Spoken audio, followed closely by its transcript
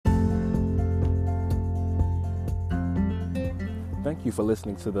Thank you for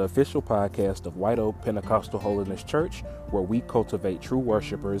listening to the official podcast of White Oak Pentecostal Holiness Church, where we cultivate true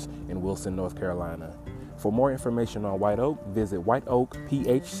worshipers in Wilson, North Carolina. For more information on White Oak, visit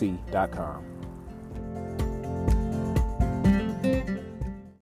whiteoakphc.com.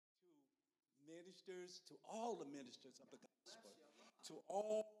 Ministers, to all the ministers of the gospel, to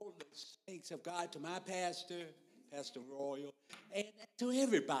all the saints of God, to my pastor, Pastor Royal, and to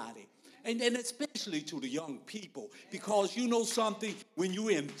everybody. And especially to the young people, because you know something, when you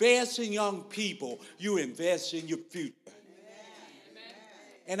invest in young people, you invest in your future.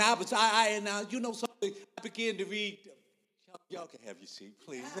 And you know something, I began to read, y'all can have your seat,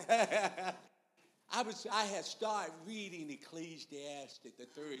 please. I had started reading Ecclesiastes, the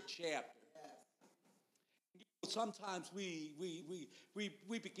 3rd chapter. Sometimes we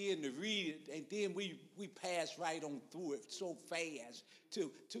begin to read it, and then we pass right on through it so fast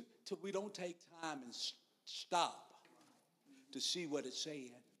till we don't take time and stop to see what it's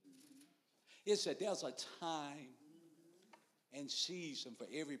saying. It said there's a time and season for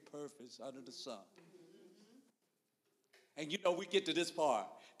every purpose under the sun. And you know, we get to this part.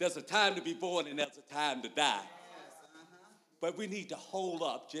 There's a time to be born and there's a time to die. But we need to hold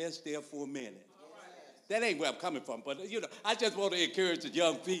up just there for a minute. That ain't where I'm coming from, but you know, I just want to encourage the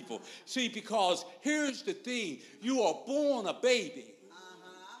young people. See, because here's the thing. You are born a baby.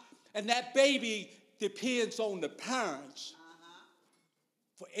 And that baby depends on the parents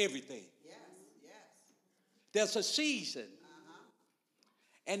for everything. There's a season.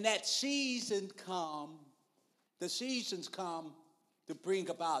 And that seasons come to bring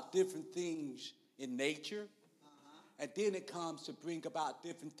about different things in nature. And then it comes to bring about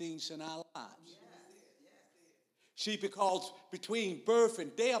different things in our lives. See, because between birth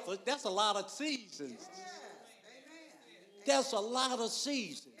and death, that's a lot of seasons. There's a lot of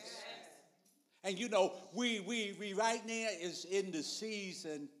seasons. And you know, we right now is in the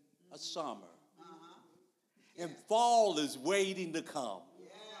season of summer. And fall is waiting to come.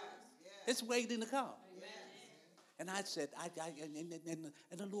 It's waiting to come. And I said, and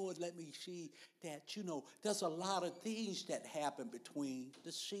the Lord let me see that, you know, there's a lot of things that happen between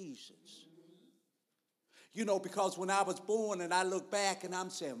the seasons. You know, because when I was born and I look back and I'm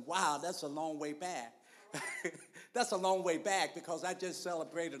saying, wow, that's a long way back. That's a long way back because I just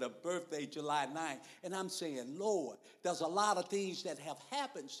celebrated a birthday July 9th. And I'm saying, Lord, there's a lot of things that have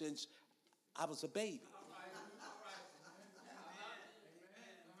happened since I was a baby.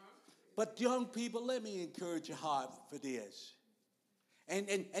 But young people, let me encourage your heart for this.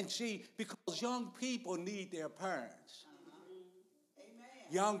 And see, because young people need their parents.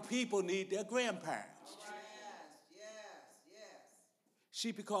 Young people need their grandparents.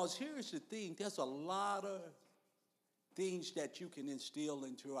 See, because here's the thing, there's a lot of things that you can instill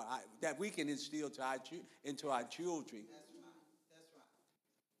that we can instill into our children. That's right.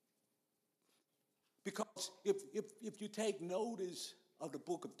 Because if you take notice of the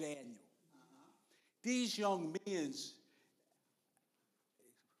book of Daniel, these young men,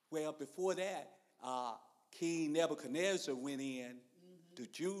 well, before that, King Nebuchadnezzar went in to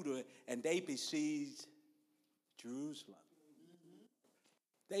Judah and they besieged Jerusalem.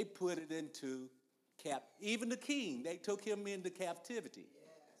 They put it into even the king, they took him into captivity.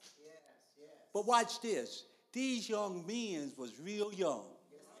 But watch this. These young men was real young.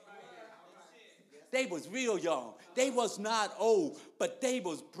 They was real young. They was not old, but they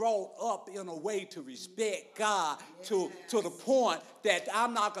was brought up in a way to respect God to the point that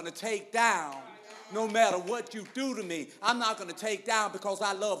I'm not going to take down no matter what you do to me. I'm not going to take down because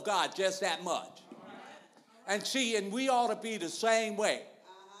I love God just that much. And see, and we ought to be the same way.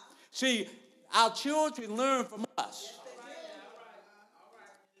 See, our children learn from us.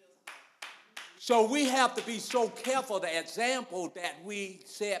 So we have to be so careful the example that we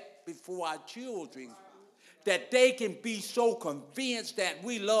set before our children, that they can be so convinced that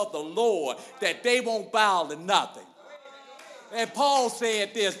we love the Lord that they won't bow to nothing. And Paul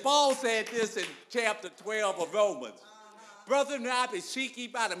said this in chapter 12 of Romans. Brethren, I beseech ye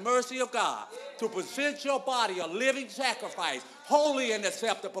by the mercy of God to present your body a living sacrifice, holy and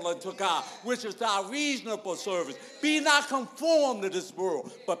acceptable unto God, which is our reasonable service. Be not conformed to this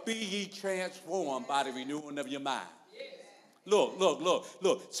world, but be ye transformed by the renewing of your mind.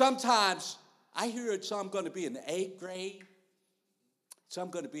 Look. Sometimes I heard some going to be in the 8th grade, some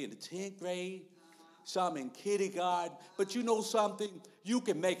going to be in the 10th grade, some in kindergarten. But you know something? You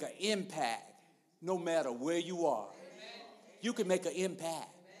can make an impact no matter where you are. You can make an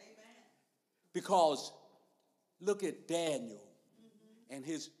impact. Because look at Daniel and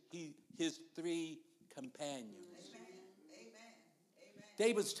his 3 companions.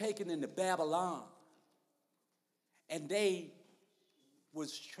 They was taken into Babylon. And they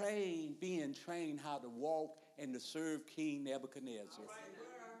was being trained how to walk and to serve King Nebuchadnezzar.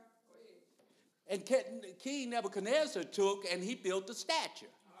 And King Nebuchadnezzar took and he built a statue.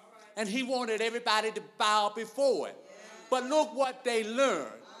 And he wanted everybody to bow before it. But look what they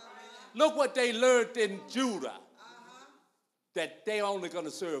learned. Look what they learned in Judah. That they only going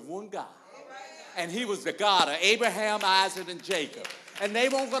to serve one God. And he was the God of Abraham, Isaac, and Jacob. And they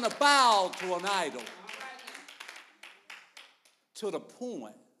weren't going to bow to an idol. To the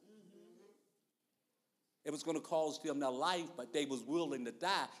point it was going to cost them their life, but they was willing to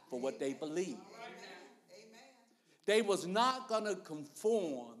die for what they believed. They was not going to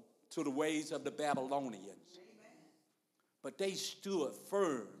conform to the ways of the Babylonians. But they stood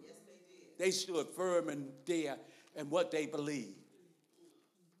firm. They stood firm in what they believed.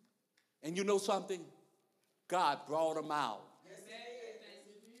 And you know something? God brought them out.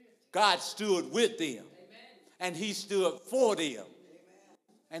 God stood with them. And he stood for them.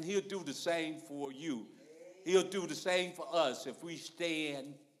 And he'll do the same for you. He'll do the same for us if we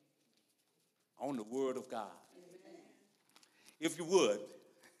stand on the word of God. If you would,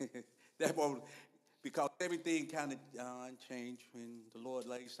 that won't, because everything kind of changed when the Lord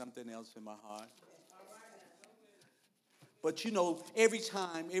laid something else in my heart. But you know, every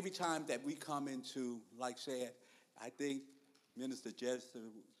time that we come into, like said, I think Minister Jester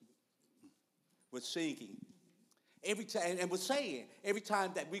was singing. Every time, and was saying, every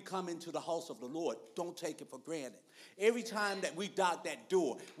time that we come into the house of the Lord, don't take it for granted. Every time that we knock that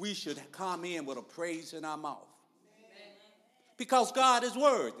door, we should come in with a praise in our mouth. Because God is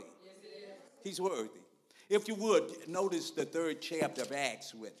worthy. He's worthy. If you would, notice the 3rd chapter of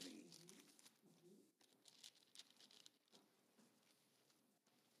Acts with me.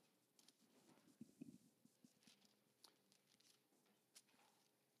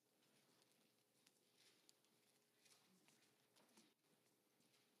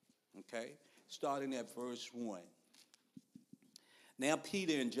 Okay, starting at verse 1. Now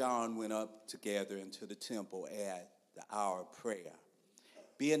Peter and John went up together into the temple at the hour of prayer,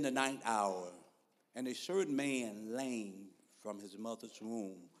 being the 9th hour, and a certain man lame from his mother's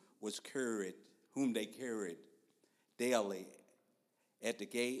womb was carried, whom they carried daily at the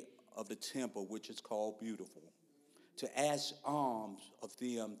gate of the temple, which is called Beautiful, to ask alms of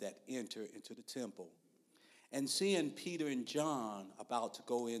them that enter into the temple. And seeing Peter and John about to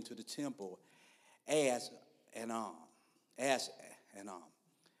go into the temple, asked an alms.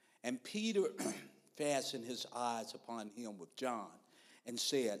 And Peter fastened his eyes upon him with John and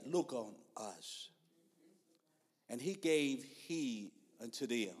said, "Look on us." And he gave heed unto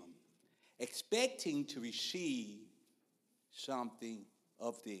them, expecting to receive something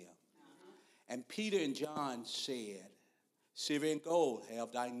of them. And Peter and John said, "Silver and gold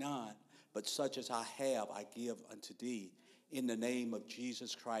have I none, but such as I have I give unto thee. In the name of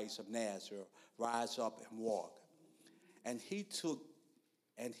Jesus Christ of Nazareth, rise up and walk." And he took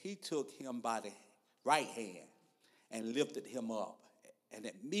him by the right hand and lifted him up. And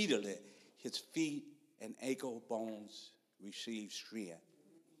immediately his feet and ankle bones received strength.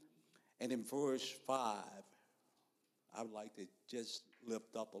 And in verse 5, I would like to just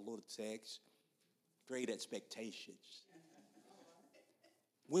lift up a little text, great expectations.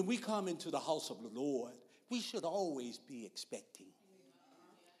 When we come into the house of the Lord, we should always be expecting.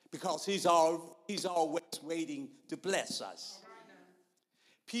 Because he's always waiting to bless us.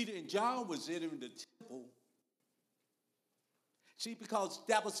 Peter and John was entering the temple. See, because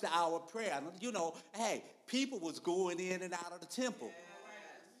that was the hour of prayer. You know, hey, people was going in and out of the temple.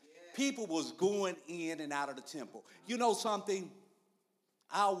 People was going in and out of the temple. You know something?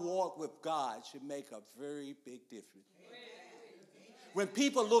 Our walk with God should make a very big difference. When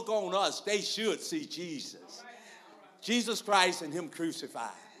people look on us, they should see Jesus. Jesus Christ and him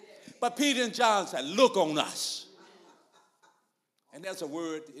crucified. But Peter and John said, "Look on us." And there's a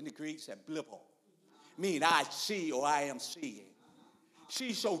word in the Greek that blippo, mean I see or I am seeing.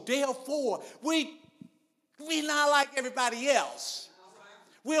 See, so therefore, we not like everybody else.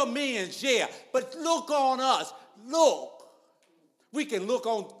 We're men, yeah, but look on us. Look. We can look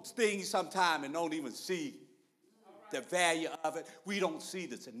on things sometime and don't even see the value of it. We don't see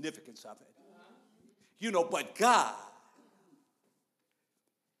the significance of it. You know, but God,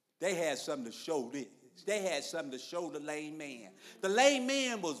 they had something to show this. They had something to show the lame man. The lame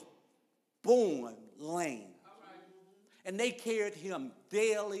man was born lame. And they carried him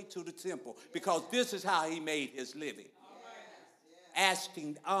daily to the temple because this is how he made his living.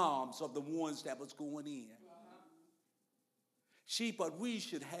 Asking alms of the ones that was going in. See, but we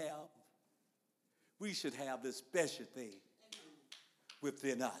should have this special thing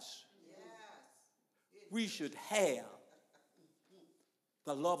within us. We should have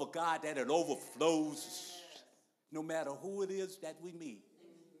The love of God that it overflows no matter who it is that we meet,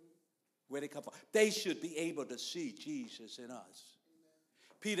 where they come from. They should be able to see Jesus in us.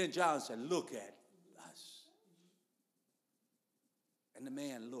 Peter and John said, look at us. And the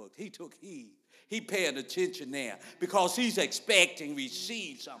man looked. He took heed. He paid attention there because he's expecting to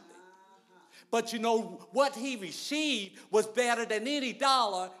receive something. But you know, what he received was better than any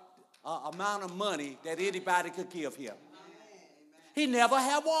dollar amount of money that anybody could give him. He never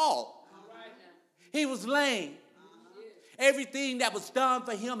had walked. He was lame. Everything that was done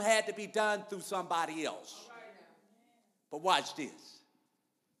for him had to be done through somebody else. But watch this.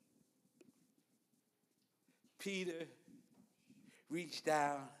 Peter reached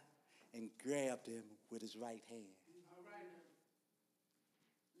down and grabbed him with his right hand.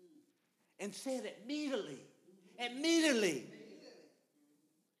 And said immediately,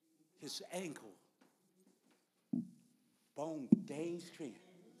 his ankle bone gained strength.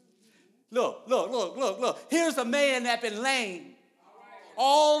 Look. Here's a man that been lame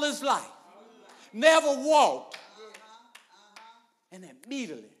all his life, never walked, and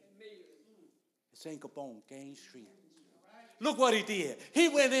immediately his ankle bone gained strength. Look what he did. He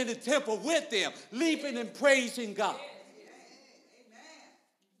went in the temple with them, leaping and praising God.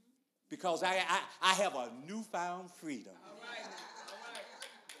 Because I have a newfound freedom.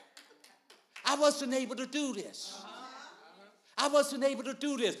 I wasn't able to do this.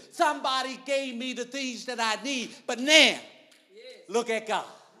 Somebody gave me the things that I need. But now, look at God.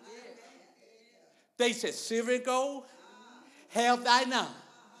 They said, silver and gold have thy none.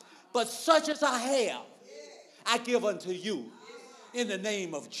 But such as I have, I give unto you in the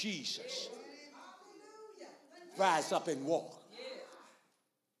name of Jesus. Rise up and walk.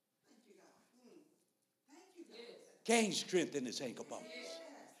 Gain strength in his ankle bones.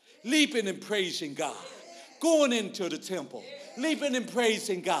 Leaping and praising God. Going into the temple. Leaping and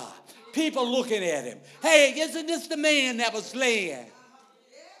praising God. People looking at him. Hey, isn't this the man that was laying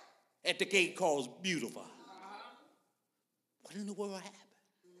at the gate called Beautiful? What in the world happened?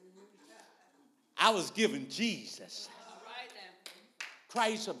 I was given Jesus,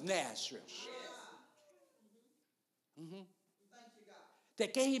 Christ of Nazareth,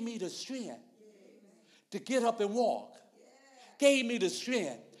 that gave me the strength to get up and walk, gave me the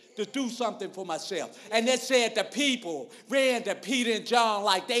strength to do something for myself. And they said the people ran to Peter and John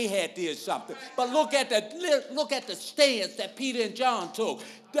like they had did something. But look at the stance that Peter and John took.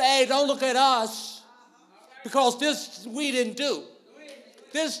 Hey, don't look at us, because this we didn't do.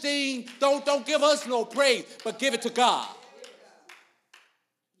 This thing, don't give us no praise, but give it to God.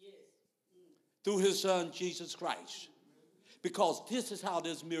 Through his son, Jesus Christ. Because this is how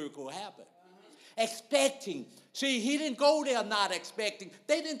this miracle happened. Expecting. See, he didn't go there not expecting.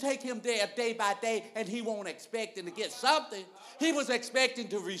 They didn't take him there day by day and he won't expecting to get something. He was expecting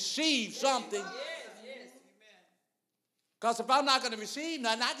to receive something. Because if I'm not going to receive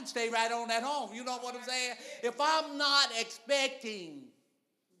nothing, I can stay right on at home. You know what I'm saying? If I'm not expecting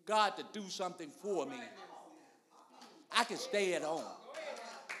God to do something for me, I can stay at home.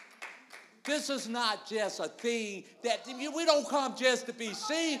 This is not just a thing that we don't come just to be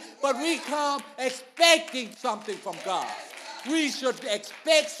seen, but we come expecting something from God. We should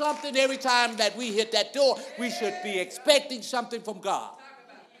expect something every time that we hit that door. We should be expecting something from God.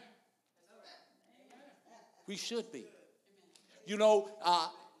 We should be. You know,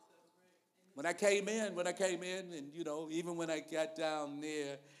 when I came in, and, you know, even when I got down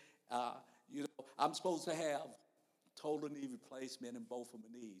there, you know, I'm supposed to have total knee replacement in both of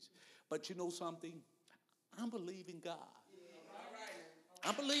my knees. But you know something? I'm believing God.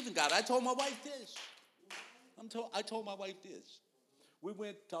 I'm believing God. I told my wife this. I told my wife this. We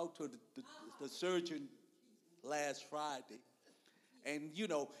went to talk to the surgeon last Friday. And, you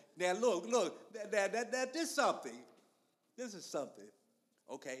know, now look, this is something. This is something,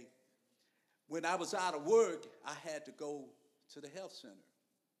 okay? When I was out of work, I had to go to the health center.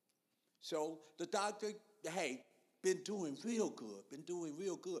 So the doctor, hey, been doing real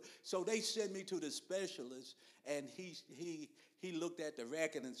good. So they sent me to the specialist, and he looked at the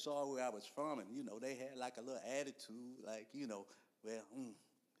record and saw where I was from, and, you know, they had like a little attitude, like, you know, well,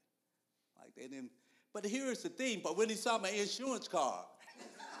 like they didn't. But here's the thing, but when he saw my insurance card,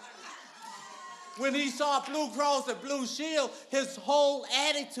 when he saw Blue Cross and Blue Shield, his whole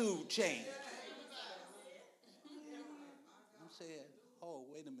attitude changed. I'm saying, oh,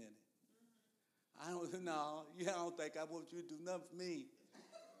 wait a minute. I don't think I want you to do nothing for me.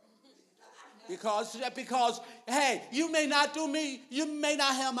 Because, hey, you may not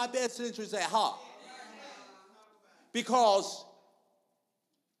have my best interests at heart. Because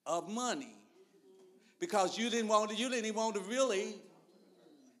of money. Because you didn't even want to really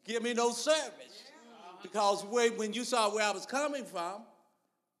give me no service. Because when you saw where I was coming from,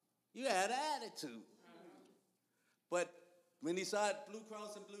 you had an attitude. But when he saw Blue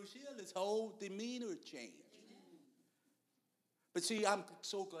Cross and Blue Shield, his whole demeanor changed. But see, I'm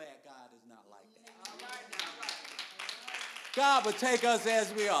so glad God is not like that. God will take us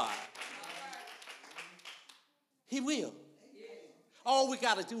as we are. He will. All we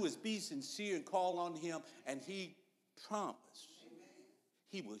got to do is be sincere and call on him, and he promised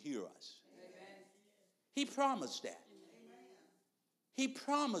he will hear us. He promised that. He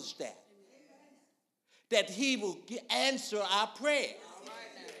promised that. That he will answer our prayers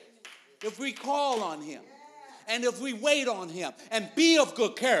if we call on him and if we wait on him and be of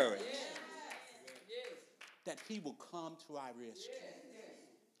good courage. That he will come to our rescue.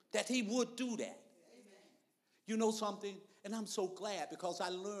 That he would do that. You know something? And I'm so glad because I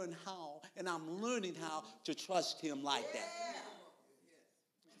learned how, and I'm learning how to trust him like that.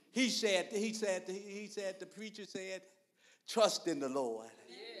 He said, the preacher said, trust in the Lord.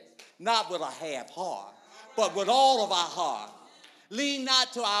 Not with a half heart, but with all of our heart. Lean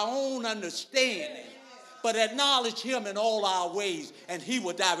not to our own understanding, but acknowledge him in all our ways, and he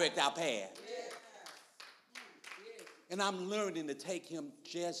will direct our path. And I'm learning to take him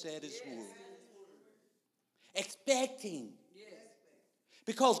just at his word. Expecting.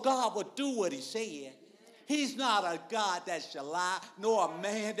 Because God will do what he said. He's not a God that shall lie, nor a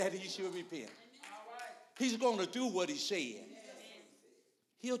man that he should repent. He's going to do what he said.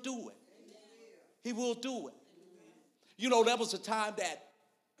 He'll do it. He will do it. You know, there was a time that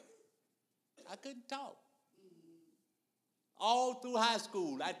I couldn't talk. All through high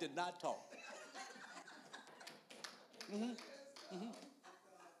school, I did not talk.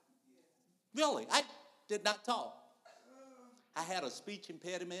 Really, I did not talk. I had a speech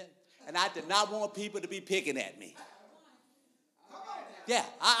impediment, and I did not want people to be picking at me. Yeah,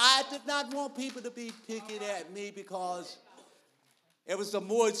 I did not want people to be picking at me because there was some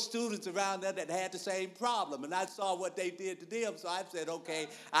more students around there that had the same problem, and I saw what they did to them, so I said, okay,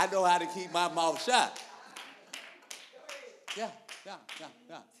 I know how to keep my mouth shut. Yeah.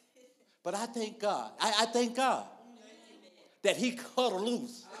 But I thank God. I thank God that he cut her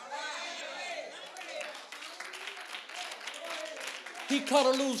loose. He cut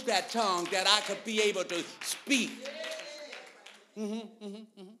her loose that tongue that I could be able to speak.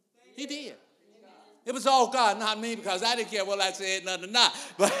 He did. It was all God, not me, because I didn't care what I said, nothing or not.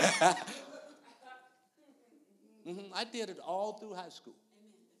 But I did it all through high school.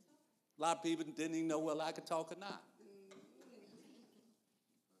 A lot of people didn't even know whether I could talk or not.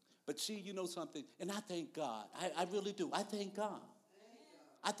 But see, you know something, and I thank God. I really do. I thank God.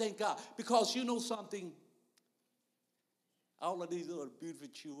 I thank God. Because you know something, all of these little beautiful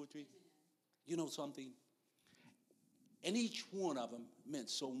children, you know something, and each one of them meant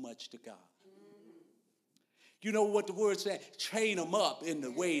so much to God. You know what the word said? Train them up in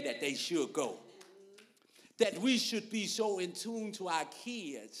the way that they should go. That we should be so in tune to our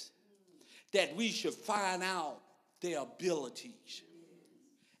kids that we should find out their abilities.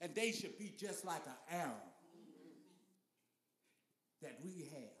 And they should be just like an arrow that we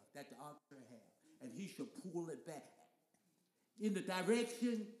have, that the officer has. And he should pull it back in the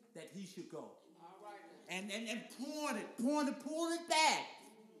direction that he should go. And pull it back.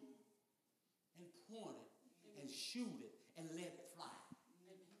 And point it and shoot it and let it fly.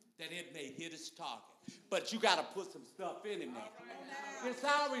 That it may hit its target. But you got to put some stuff in it now. It's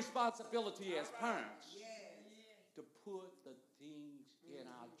our responsibility as parents to put the things in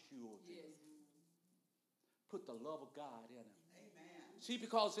our children. Put the love of God in them. See,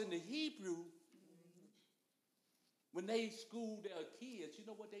 because in the Hebrew, when they schooled their kids, you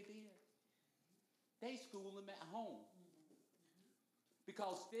know what they did? They schooled them at home.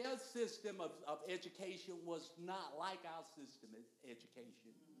 Because their system of education was not like our system of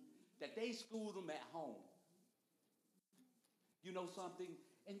education. That they schooled them at home. You know something?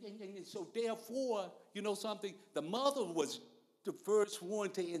 And so therefore, you know something? The mother was the first one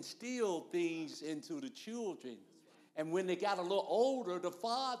to instill things into the children. And when they got a little older, the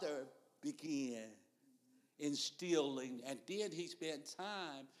father began instilling. And then he spent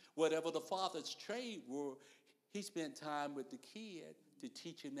time, whatever the father's trade were, he spent time with the kid to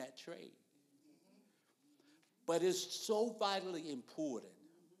teach him that trade. But it's so vitally important.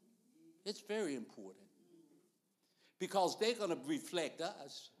 It's very important. Because they're going to reflect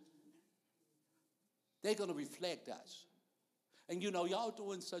us. They're going to reflect us. And you know, y'all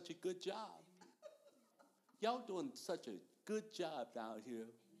doing such a good job. Y'all doing such a good job down here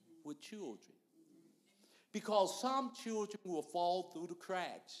with children. Because some children will fall through the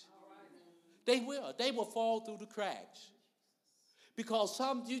cracks. They will. They will fall through the cracks. Because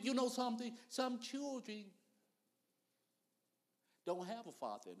you know something, some children don't have a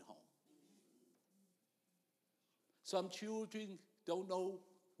father in the home. Some children don't know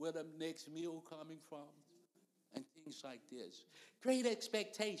where the next meal coming from and things like this. Great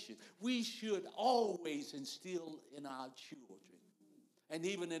expectation. We should always instill in our children and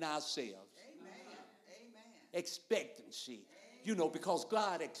even in ourselves. Expectancy. You know, because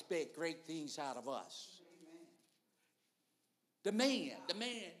God expects great things out of us. The layman.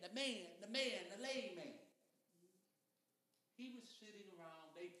 He was sitting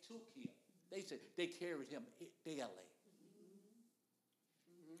around, they took him. They said they carried him daily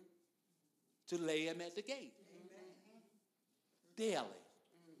to lay him at the gate. Daily.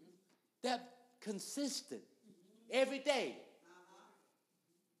 That consistent. Every day.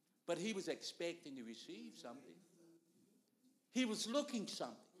 But he was expecting to receive something. He was looking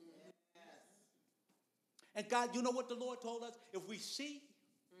something. And God, you know what the Lord told us? If we seek,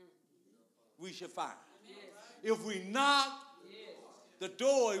 we shall find. If we knock, the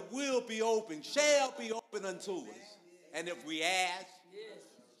door will be open, shall be open unto us. And if we ask,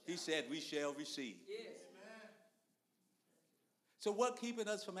 he said we shall receive. So what keeping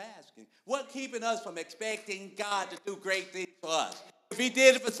us from asking? What keeping us from expecting God to do great things for us? If he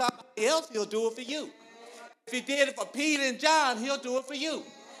did it for somebody else, he'll do it for you. If he did it for Peter and John, he'll do it for you.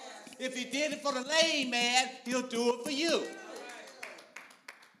 If he did it for the lame man, he'll do it for you.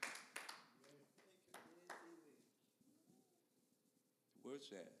 Where's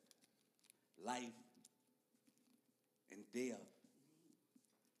that? Life and death.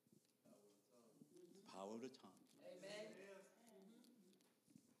 The power of the tongue. Amen.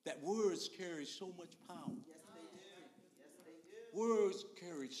 That words carry so much power. Yes, they do. Yes, they do. Words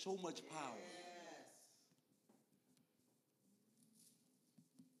carry so much power.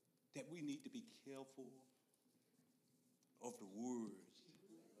 That we need to be careful of the words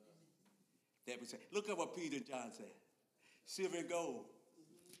that we say. Look at what Peter and John said. Silver and gold.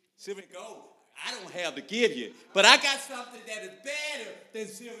 Silver and gold. I don't have to give you, but I got something that is better than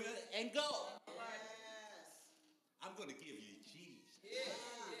silver and gold. I'm going to give you Jesus.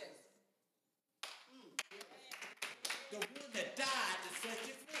 The one that died to set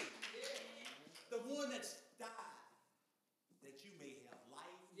you free. The one that's died that you may have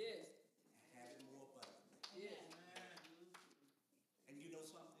life and have it more abundantly. And you know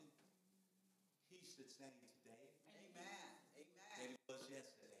something? He's the same today. Amen. That he was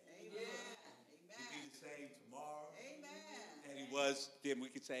yesterday. Amen. He'll be the same tomorrow. Amen. And he was, then we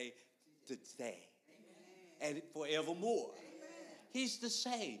could say, today. Amen. And forevermore. Amen. He's the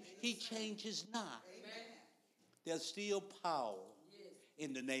same. He changes not. Amen. There's still power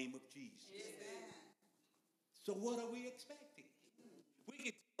in the name of Jesus. Amen. So what are we expecting? We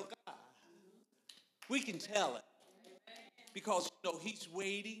can tell God. We can tell it. Because, you know, he's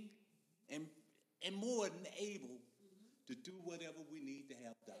waiting and more than able to do whatever we need to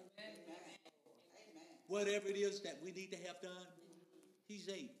have done. Amen. Whatever it is that we need to have done, he's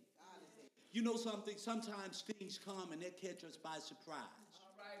able. You know something? Sometimes things come and they catch us by surprise.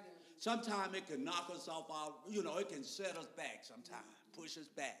 Sometimes it can knock us off our, you know, it can set us back sometimes, push us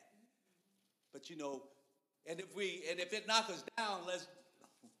back. But, you know, and if it knocks us down,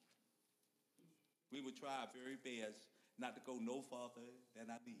 we would try our very best not to go no farther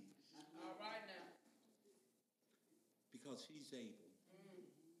than our knees. All right now. Because he's able.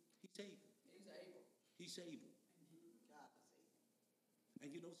 He's able. He's able. He's able. God is able.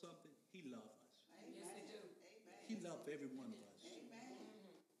 And you know something? He loves us. Yes, he do. He loves every one of us.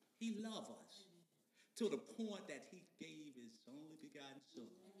 He loves us to the point that he gave his only begotten Son,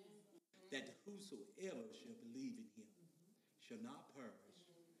 that whosoever shall believe in him shall not perish,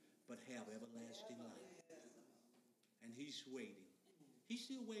 but have everlasting life. And he's waiting. He's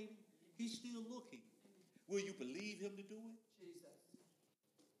still waiting. He's still looking. Will you believe him to do it? Jesus.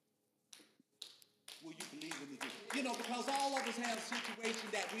 Will you believe him to do it? You know, because all of us have situations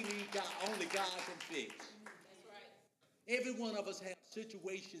that we need God, only God can fix. That's right. Every one of us have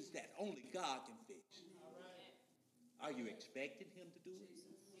situations that only God can fix. All right. Are you expecting him to do it?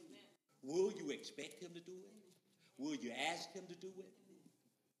 Amen. Will you expect him to do it? Will you ask him to do it?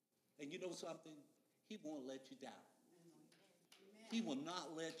 And you know something? He won't let you down. He will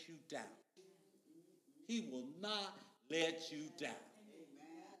not let you down. He will not let you down.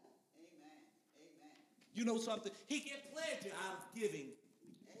 Amen. Amen. You know something? He gets pleasure out of giving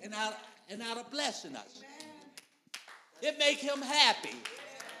and out of blessing us. It makes him happy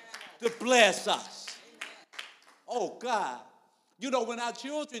to bless us. Oh God. You know, when our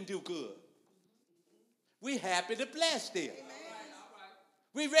children do good, we're happy to bless them.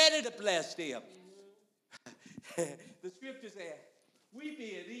 We're ready to bless them. The scripture says, We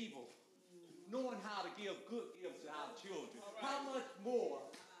being evil, knowing how to give good gifts to our children. How much more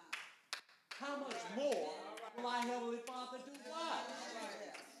will our Heavenly Father do for us?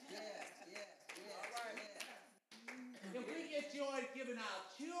 If we get joy giving our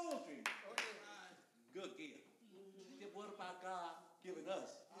children good gifts, then what about God giving us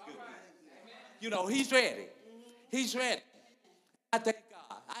good gifts? You know, He's ready. He's ready. I thank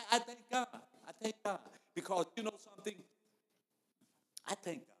God. I thank God. I thank God. Because you know something? I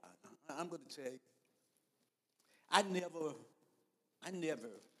thank God. I'm going to tell you. I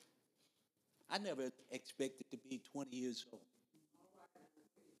never expected to be 20 years old.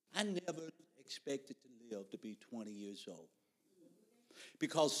 I never expected to live to be 20 years old.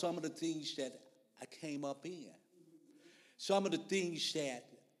 Because some of the things that I came up in, some of the things that,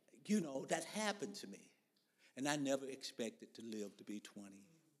 that happened to me, and I never expected to live to be 20.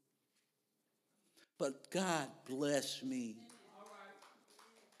 But God blessed me.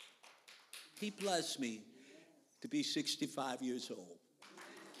 He blessed me to be 65 years old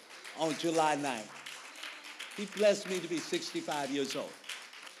on July 9th. He blessed me to be 65 years old.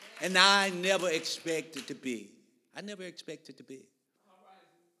 And I never expected to be. I never expected to be.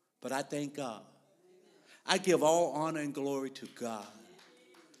 But I thank God. I give all honor and glory to God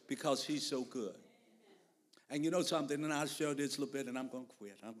because He's so good. And you know something, and I'll share this a little bit, and I'm going to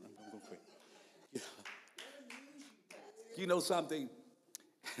quit. I'm going to quit. You know something?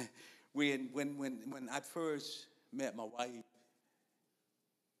 When I first met my wife,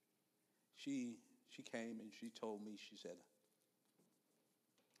 she came and she told me, she said,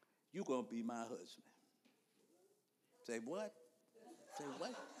 "You're going to be my husband." Say, what? Say,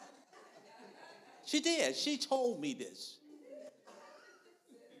 what? She did. She told me this.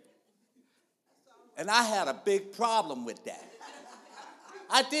 And I had a big problem with that.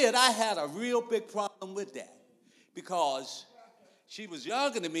 I did. I had a real big problem with that. Because she was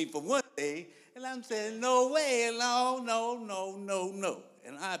younger than me for one thing, and I'm saying, no way, no.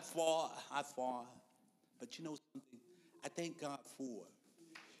 And I fought. But you know something? I thank God for it.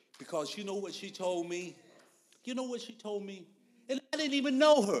 Because you know what she told me? You know what she told me? And I didn't even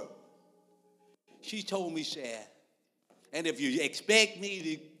know her. She told me, said, and if you expect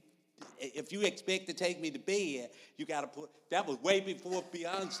to take me to bed, you got to put, that was way before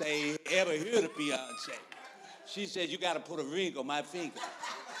Beyonce ever heard of Beyonce. She said, you got to put a ring on my finger.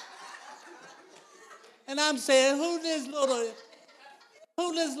 And I'm saying, who this little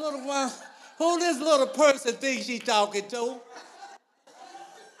person thinks she's talking to?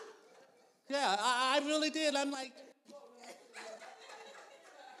 Yeah, I really did. I'm like,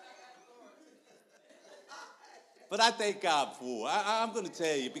 but I thank God for her. I'm going to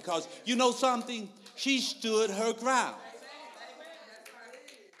tell you, because you know something? She stood her ground.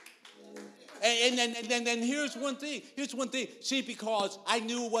 And here's one thing. See, because I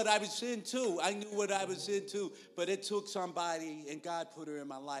knew what I was into. But it took somebody, and God put her in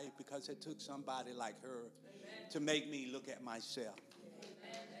my life because it took somebody like her to make me look at myself.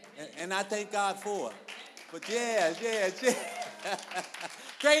 And I thank God for her. But yeah.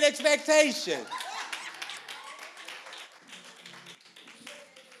 Great expectation.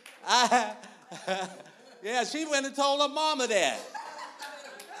 Yeah, she went and told her mama that.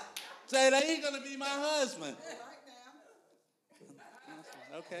 Say that he's going to be my husband.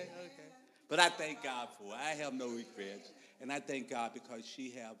 Okay. But I thank God for it. I have no regrets. And I thank God because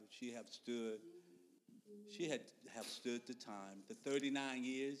she have stood the time. The 39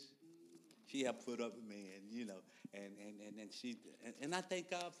 years, she have put up with me, and I thank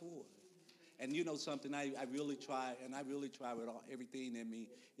God for it. And you know something, I really try with everything in me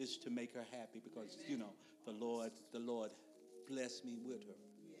is to make her happy because, the Lord blessed me with her.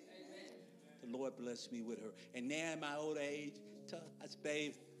 The Lord blessed me with her. And now in my old age, I say,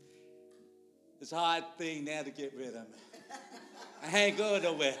 babe, it's a hard thing now to get rid of me. I ain't going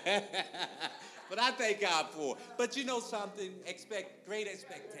nowhere. But I thank God for it. But you know something? Great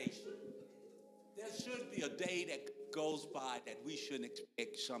expectation. There should be a day that goes by that we shouldn't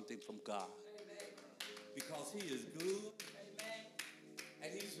expect something from God. Because He is good.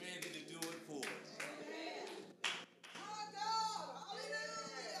 And He's ready to do it for us.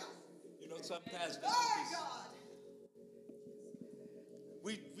 You know, sometimes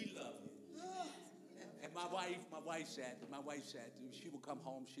we love you. And my wife said, she would come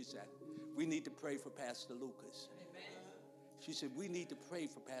home, she said, we need to pray for Pastor Lucas. She said, we need to pray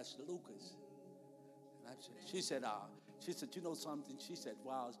for Pastor Lucas. And she said, you know something? She said,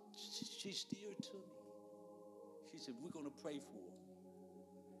 wow, she's dear to me. She said, we're going to pray for her.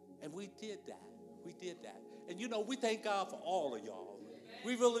 And we did that. And you know, we thank God for all of y'all.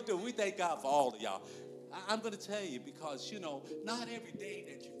 We really do. We thank God for all of y'all. I'm going to tell you because, not every day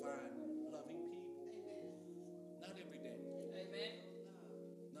that you find loving people. Not every day. Amen.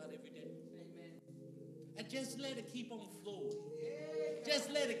 Not every day. Amen. And just let it keep on flowing.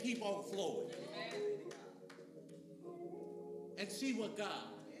 Just let it keep on flowing. And see what God.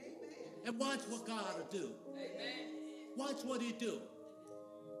 And watch what God will do. Watch what He do.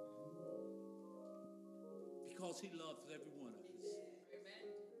 Because He loves every one of us.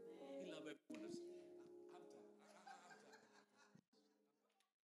 He loves every one of us.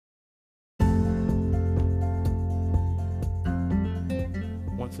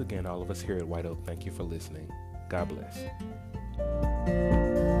 Once again, all of us here at White Oak, thank you for listening. God bless.